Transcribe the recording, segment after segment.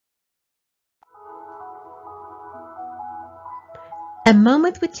A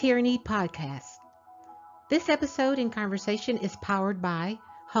Moment with Tyranny podcast. This episode and conversation is powered by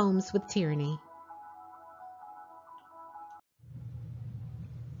Homes with Tyranny.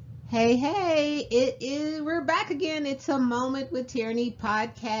 Hey, we're back again. It's a Moment with Tyranny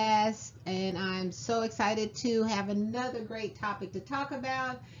podcast, and I'm so excited to have another great topic to talk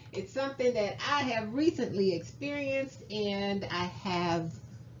about. It's something that I have recently experienced, and I have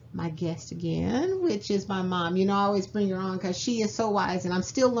my guest again, which is my mom. You know, I always bring her on because she is so wise, and I'm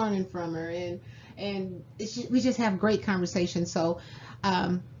still learning from her, and we just have great conversations. So,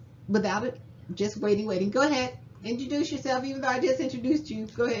 without it, just waiting. Go ahead. Introduce yourself, even though I just introduced you.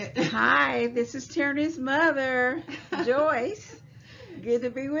 Go ahead. Hi, this is Tierney's mother, Joyce. Good to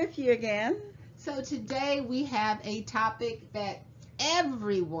be with you again. So today we have a topic that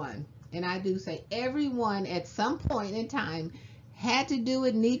everyone, and I do say everyone at some point in time, had to do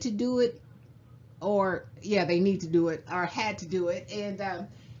it, need to do it, or they need to do it, or had to do it. And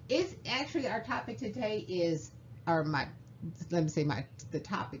it's actually, our topic today is, or my, let me say the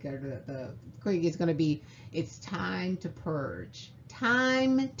topic, or the quick is going to be, it's time to purge.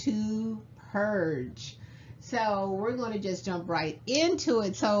 Time to purge. So we're going to just jump right into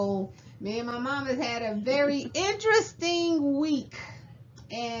it. So me and my mom has had a very interesting week,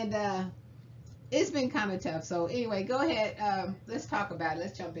 and it's been kind of tough. So anyway, go ahead. Let's talk about it.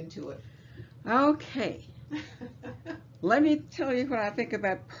 Let's jump into it. Okay. Let me tell you what I think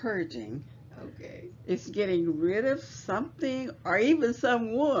about purging. Okay. It's getting rid of something or even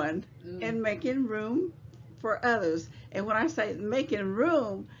someone and making room for others. And when I say making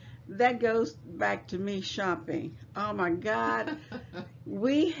room, that goes back to me shopping. Oh my God.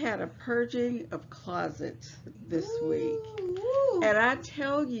 We had a purging of closets this week. And I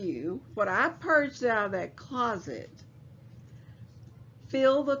tell you, what I purged out of that closet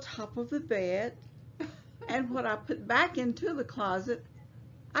filled the top of the bed, and what I put back into the closet,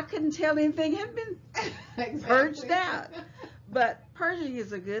 I couldn't tell anything had been purged out. But purging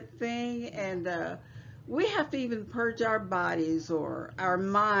is a good thing, and we have to even purge our bodies or our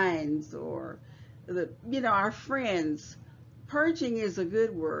minds or our friends. Purging is a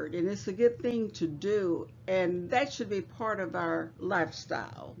good word, and it's a good thing to do, and that should be part of our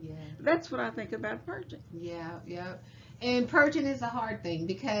lifestyle. Yeah. That's what I think about purging. Yeah. And purging is a hard thing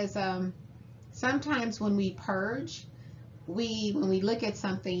because sometimes when we purge, when we look at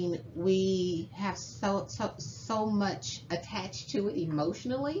something, we have so much attached to it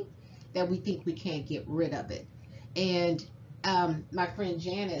emotionally that we think we can't get rid of it. And my friend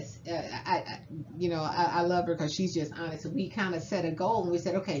Janice, I love her because she's just honest. So we kind of set a goal, and we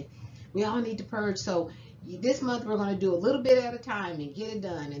said, okay, we all need to purge. So this month we're going to do a little bit at a time and get it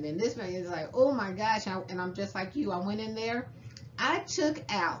done. And then this month is like, oh my gosh, and I'm just like you. I went in there, I took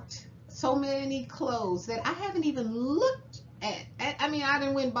out so many clothes that I haven't even looked at. I mean, I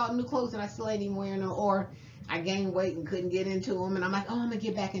didn't went and bought new clothes and I still ain't even wearing them, or I gained weight and couldn't get into them, and I'm like, oh, I'm gonna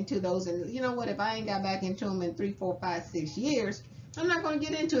get back into those. And you know what, if I ain't got back into them in 3, 4, 5, 6 years, I'm not gonna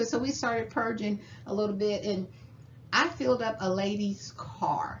get into it. So we started purging a little bit, and I filled up a lady's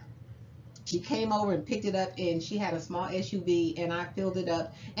car. She came over and picked it up, and she had a small SUV, and I filled it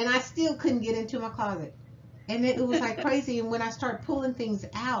up, and I still couldn't get into my closet. And it was like crazy. And when I started pulling things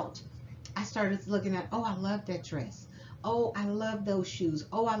out, I started looking at, oh, I love that dress. Oh, I love those shoes.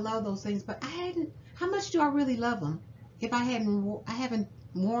 Oh, I love those things. But how much do I really love them if I haven't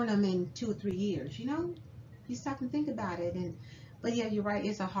worn them in 2 or 3 years? You stop and think about it. But yeah, you're right.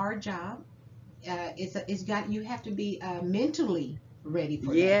 It's a hard job. You have to be mentally ready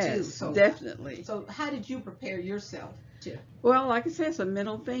for that too. So definitely. So how did you prepare yourself to? Well, like I said, it's a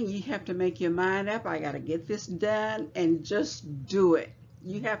mental thing. You have to make your mind up. I got to get this done and just do it.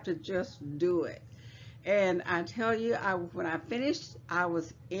 You have to just do it. And I tell you, when I finished, I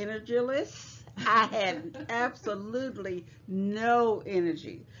was energyless. I had absolutely no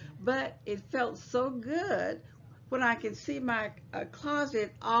energy, but it felt so good when I could see my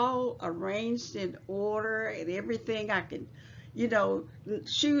closet all arranged in order and everything. I could,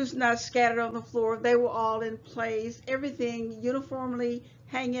 shoes not scattered on the floor. They were all in place, everything uniformly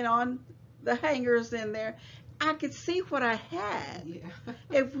hanging on the hangers in there. I could see what I had.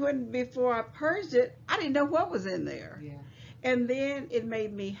 Yeah. Before I purged it, I didn't know what was in there. Yeah. And then it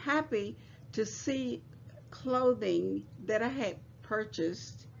made me happy to see clothing that I had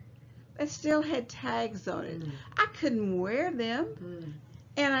purchased that still had tags on it. I couldn't wear them.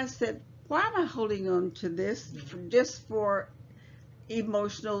 And I said, why am I holding on to this just for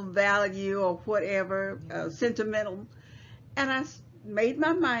emotional value or whatever, sentimental? And I made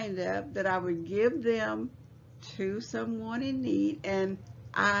my mind up that I would give them to someone in need, and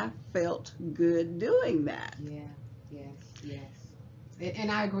I felt good doing that. Yeah, yes.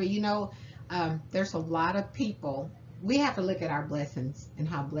 And I agree. There's a lot of people. We have to look at our blessings and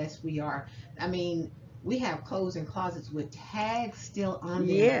how blessed we are. I mean, we have clothes and closets with tags still on them.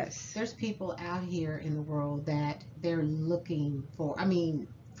 Yes. There's people out here in the world that they're looking for,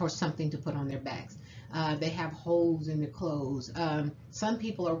 for something to put on their backs. They have holes in their clothes. Some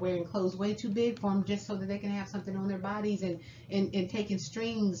people are wearing clothes way too big for them just so that they can have something on their bodies, and taking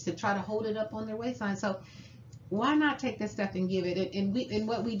strings to try to hold it up on their waistline. So why not take this stuff and give it? And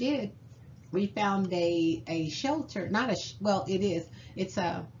what we did, we found a shelter, not a, well, it is. It's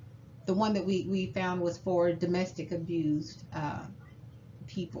the one that we found was for domestic abused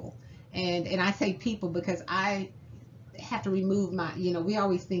people. And I say people because I have to remove my, we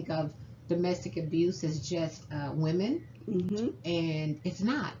always think of domestic abuse as just women, Mm-hmm. and it's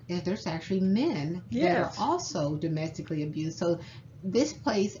not. There's actually men that are Yes. also domestically abused. So this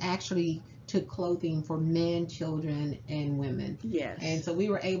place actually took clothing for men, children, and women. Yes. And so we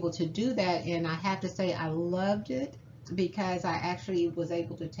were able to do that, and I have to say I loved it because I actually was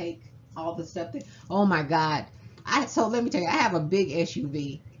able to take all the stuff that, oh my God. So let me tell you, I have a big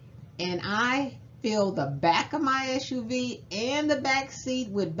SUV, and I fill the back of my SUV and the back seat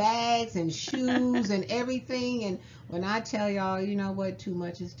with bags and shoes and everything. And when I tell y'all, you know what, too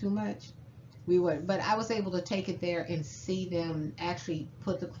much is too much. We would, but I was able to take it there and see them actually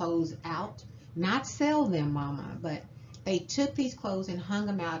put the clothes out, not sell them, Mama, but they took these clothes and hung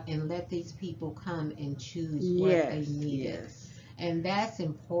them out and let these people come and choose what they Yes. needed. Yes. And that's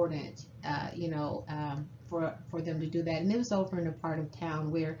important, for them to do that. And it was over in a part of town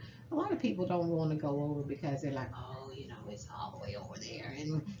where a lot of people don't want to go over because they're like, oh, it's all the way over there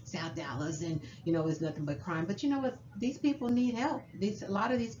in South Dallas, and it's nothing but crime. But you know what? These people need help. A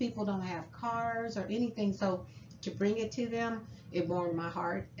lot of these people don't have cars or anything, so to bring it to them, it warmed my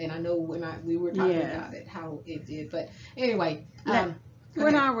heart. And I know when we were talking Yes. about it, how it did. But anyway, Now, go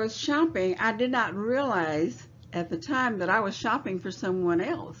when ahead. I was shopping, I did not realize at the time that I was shopping for someone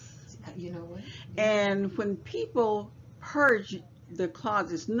else. You know what? And when people purge the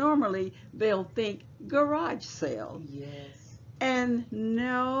closets, normally they'll think garage sale. Yes. And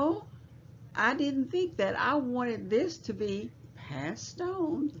no, I didn't think that. I wanted this to be passed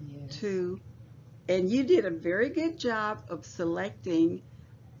on Yes. to, and you did a very good job of selecting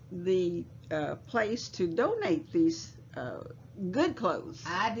the place to donate these good clothes.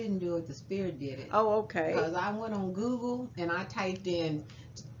 I didn't do it. The Spirit did it. Oh, okay. Because I went on Google and I typed in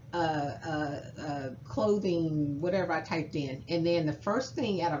clothing, whatever I typed in, and then the first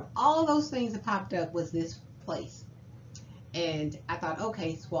thing out of all those things that popped up was this place. And I thought,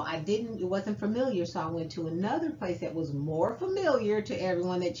 okay, well, it wasn't familiar, so I went to another place that was more familiar to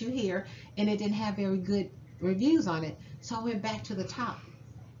everyone that you hear, and it didn't have very good reviews on it. So I went back to the top,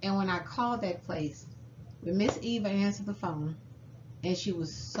 and when I called that place, when Miss Eva answered the phone, and she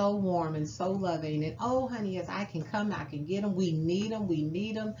was so warm and so loving, and oh honey, yes, I can come, I can get them, we need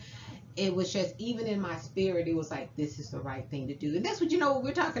them. It was just, even in my spirit, it was like, this is the right thing to do. And that's what,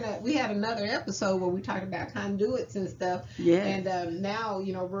 we're talking about. We had another episode where we talked about conduits and stuff. Yes. And now,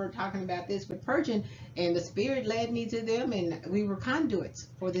 we're talking about this with purging, and the Spirit led me to them, and we were conduits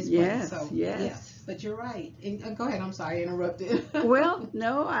for this Yes. place. So, Yes. yes, but you're right. And go ahead, I'm sorry, I interrupted. Well,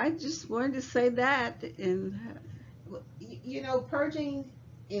 no, I just wanted to say that. And Purging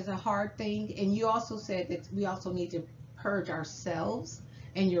is a hard thing. And you also said that we also need to purge ourselves.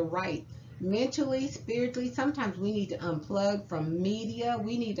 And you're right. Mentally, spiritually, sometimes we need to unplug from media.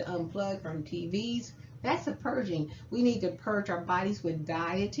 We need to unplug from TVs. That's a purging. We need to purge our bodies with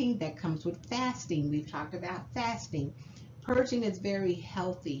dieting. That comes with fasting. We've talked about fasting. Purging is very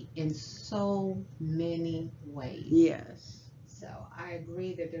healthy in so many ways. yes. So I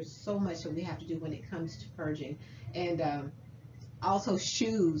agree that there's so much that we have to do when it comes to purging. And also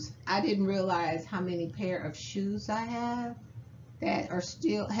shoes. I didn't realize how many pair of shoes I have that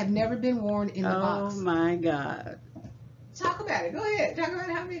have never been worn in the box. Oh my God. Talk about it. Go ahead. Talk about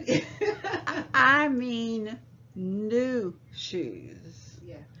how many. I mean, new shoes.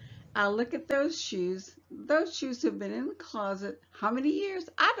 Yeah. I look at those shoes. Those shoes have been in the closet how many years?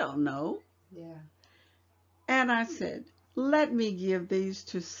 I don't know. Yeah. And I said, let me give these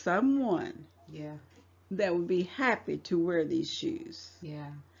to someone Yeah. that would be happy to wear these shoes. Yeah.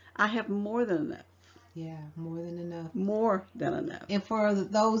 I have more than enough. Yeah. More than enough. More than enough. And for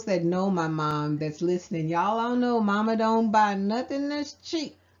those that know my mom that's listening, y'all all know Mama don't buy nothing that's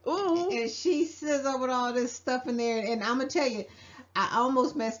cheap. Ooh. And she says over all this stuff in there. And I'm going to tell you, I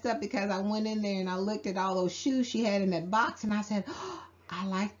almost messed up because I went in there and I looked at all those shoes she had in that box, and I said, oh, I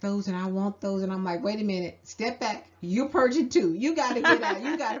like those and I want those. And I'm like, wait a minute, step back. You're purging too. You got to get out.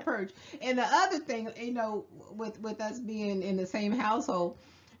 You got to purge. And the other thing, with us being in the same household,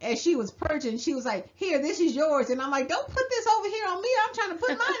 as she was purging, she was like, here, this is yours. And I'm like, don't put this over here on me. I'm trying to put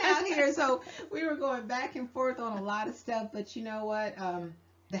mine out here. So we were going back and forth on a lot of stuff. But you know what?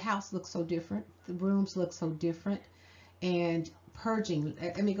 The house looks so different. The rooms look so different. And purging,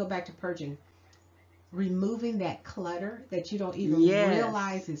 let me go back to purging. Removing that clutter that you don't even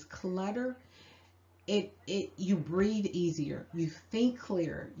realize is clutter. You breathe easier. You think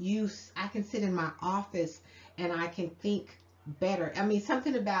clearer. I can sit in my office and I can think better. I mean,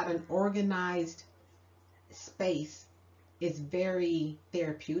 something about an organized space is very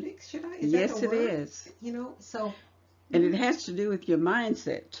therapeutic. Should I? Yes, it is. So. And it has to do with your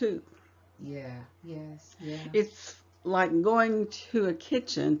mindset too. Yeah. Yes. Yeah. It's like going to a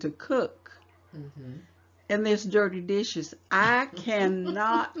kitchen to cook, and there's dirty dishes. I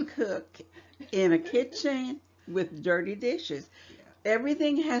cannot cook in a kitchen with dirty dishes. Yeah.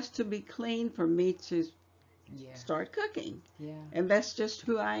 Everything has to be clean for me to start cooking. Yeah. And that's just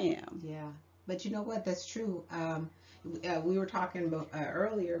who I am. Yeah. But you know what? That's true. We were talking about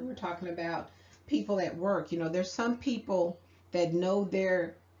earlier. We were talking about people at work. There's some people that know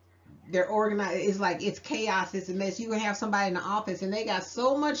they're organized. It's like it's chaos, it's a mess. You can have somebody in the office and they got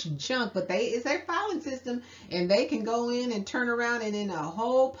so much junk, but it's their filing system, and they can go in and turn around, and in a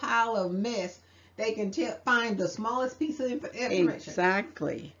whole pile of mess they can find the smallest piece of information.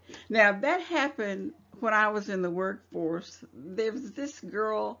 Exactly. Now that happened when I was in the workforce. There was this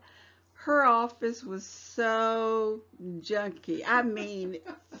girl, her office was so junky. I mean,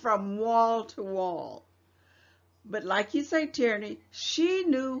 from wall to wall. But like you say, Tierney, she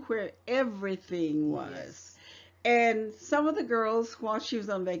knew where everything was. Yes. And some of the girls, while she was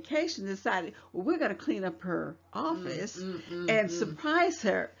on vacation, decided, well, we're going to clean up her office and surprise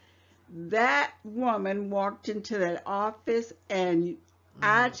her. That woman walked into that office, and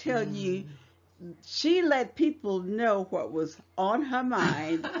I tell you, she let people know what was on her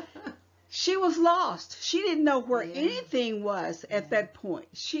mind. She was lost. She didn't know where anything was at that point.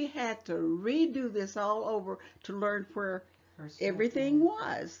 She had to redo this all over to learn where everything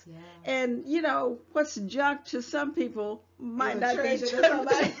was. Yeah. And, what's junk to some people might not be junk to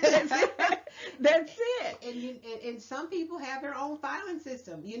somebody. That's it. And some people have their own filing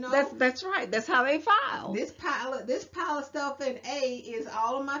system. That's right. That's how they file. This pile of stuff in A is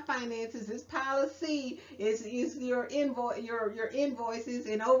all of my finances. This pile of C is your invoices,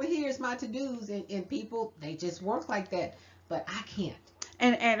 and over here is my to-dos. And people, they just work like that. But I can't.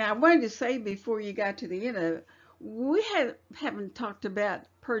 And I wanted to say before you got to the end of it, we haven't talked about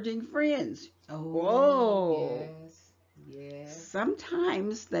purging friends. Oh, whoa. Yes.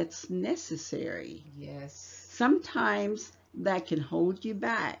 Sometimes that's necessary. Yes. Sometimes that can hold you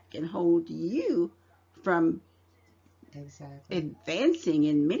back and hold you from advancing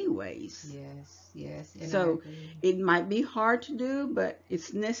in many ways. Yes. And so it might be hard to do, but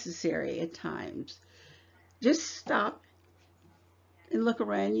it's necessary at times. Just stop and look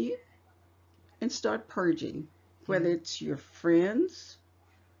around you and start purging, whether it's your friends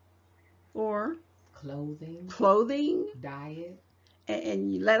or clothing, diet,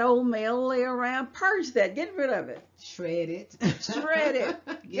 and you let old mail lay around. Purge that. Get rid of it. Shred it.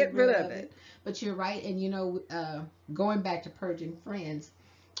 Get rid of it. But you're right. And going back to purging friends,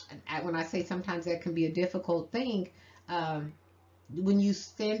 when I say sometimes that can be a difficult thing, when you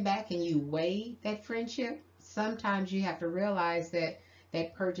stand back and you weigh that friendship, sometimes you have to realize that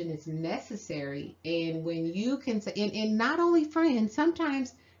purging is necessary. And when you can say, and not only friends,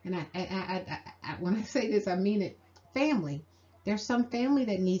 sometimes. And I when I say this, I mean it. Family. There's some family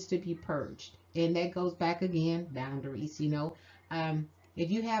that needs to be purged. And that goes back again, boundaries, If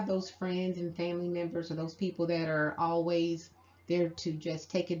you have those friends and family members, or those people that are always there to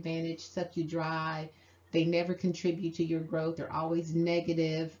just take advantage, suck you dry, they never contribute to your growth, they're always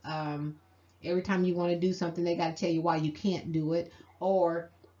negative. Every time you want to do something, they got to tell you why you can't do it.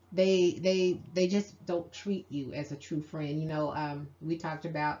 Or they just don't treat you as a true friend. We talked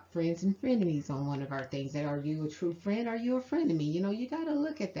about friends and frenemies on one of our things. That, are you a true friend? Are you a frenemy? You got to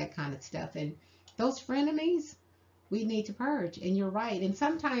look at that kind of stuff. And those frenemies, we need to purge. And you're right. And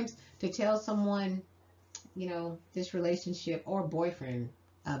sometimes to tell someone, this relationship or boyfriend,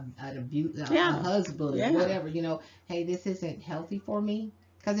 a husband, whatever, hey, this isn't healthy for me.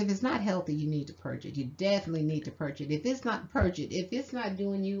 Because if it's not healthy, you need to purge it. You definitely need to purge it. If it's not if it's not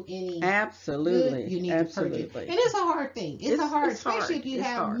doing you any good, you need to purge it. And it's a hard thing. It's hard, especially if you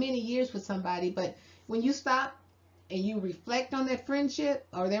have many years with somebody. But when you stop and you reflect on that friendship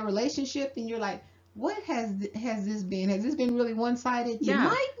or their relationship, and you're like, what has this been? Has this been really one-sided? You Yeah.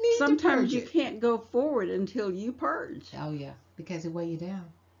 might need to Sometimes purge you it. can't go forward until you purge. Oh yeah, because it weigh you down.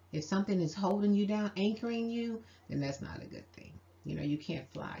 If something is holding you down, anchoring you, then that's not a good thing. You know, you can't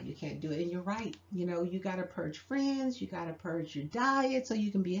fly. You can't do it. And you're right. You know, you got to purge friends. You got to purge your diet so you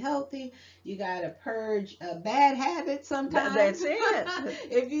can be healthy. You got to purge bad habits sometimes. That's it.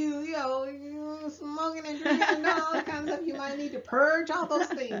 If you smoking and drinking and all that kind of stuff, you might need to purge all those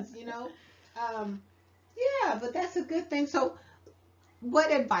things, you know. Um, yeah, but that's a good thing. So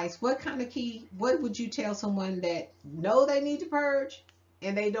what advice, what kind of key, what would you tell someone that know they need to purge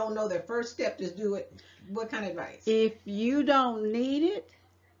and they don't know their first step to do it? What kind of advice? If you don't need it,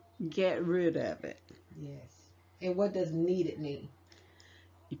 get rid of it. Yes. And what does needed mean?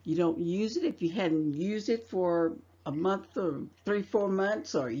 If you don't use it, if you hadn't used it for a month or 3, 4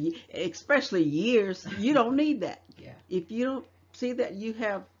 months, or especially years, you don't need that. Yeah. If you don't see that you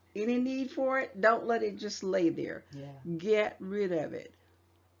have any need for it, don't let it just lay there. Yeah. Get rid of it.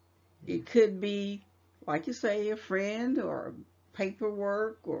 It could be, like you say, a friend or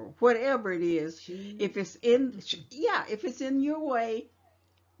paperwork or whatever it is. If it's in, yeah, if it's in your way,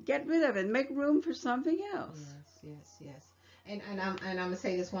 get rid of it. Make room for something else. Yes. And I'm gonna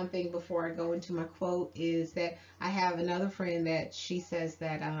say this one thing before I go into my quote is that I have another friend that she says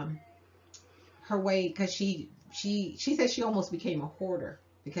that her way, because she says she almost became a hoarder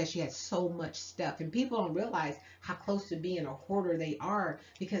because she had so much stuff, and people don't realize how close to being a hoarder they are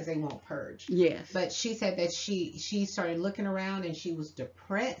because they won't purge. Yes. But she said that she started looking around and she was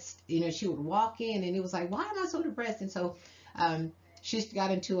depressed. You know, she would walk in and it was like, why am I so depressed? And so she got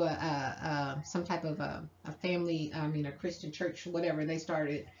into some type of a family, a Christian church, whatever. And they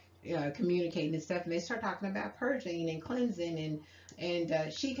started communicating and stuff, and they started talking about purging and cleansing,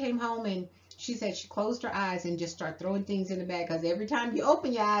 and she came home and she said she closed her eyes and just started throwing things in the bag because every time you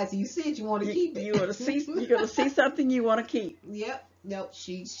open your eyes and you see it, you want to keep it. You're gonna see something you want to keep. Yep. Nope.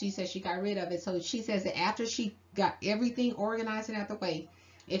 She said she got rid of it. So she says that after she got everything organized and out the way,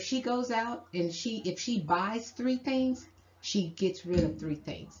 if she goes out and if she buys 3 things, she gets rid of 3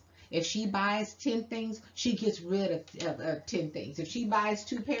 things. If she buys 10 things, she gets rid of 10 things. If she buys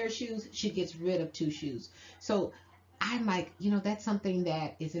 2 pair of shoes, she gets rid of 2 shoes. So I'm like, that's something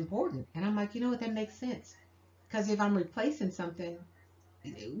that is important. And I'm like, what, that makes sense. Because if I'm replacing something,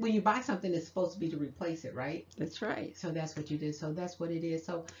 when you buy something, it's supposed to be to replace it, right? That's right. So that's what you did. So that's what it is.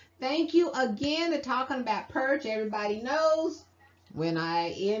 So thank you again to talking about purge. Everybody knows when I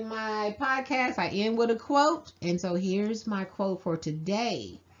end my podcast, I end with a quote. And so here's my quote for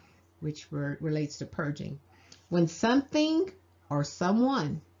today, which relates to purging. When something or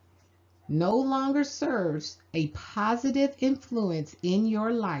someone no longer serves a positive influence in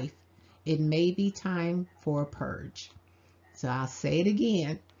your life, it may be time for a purge. So I'll say it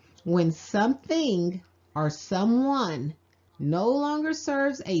again. When something or someone no longer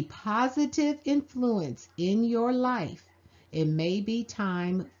serves a positive influence in your life, it may be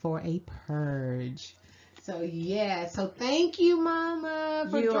time for a purge. So yeah, so thank you, Mama,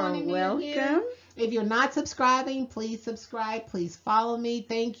 for joining me again. You are welcome. If you're not subscribing, please subscribe. Please follow me.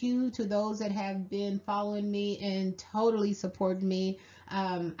 Thank you to those that have been following me and totally supporting me.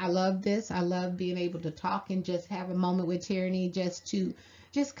 I love this. I love being able to talk and just have a moment with Tyranny,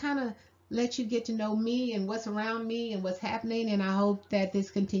 just kind of let you get to know me and what's around me and what's happening. And I hope that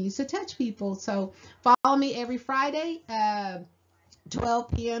this continues to touch people. So follow me every Friday,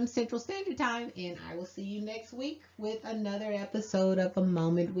 12 p.m. Central Standard Time, and I will see you next week with another episode of A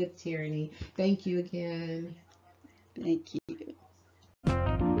Moment with Tyranny. Thank you again. Thank you.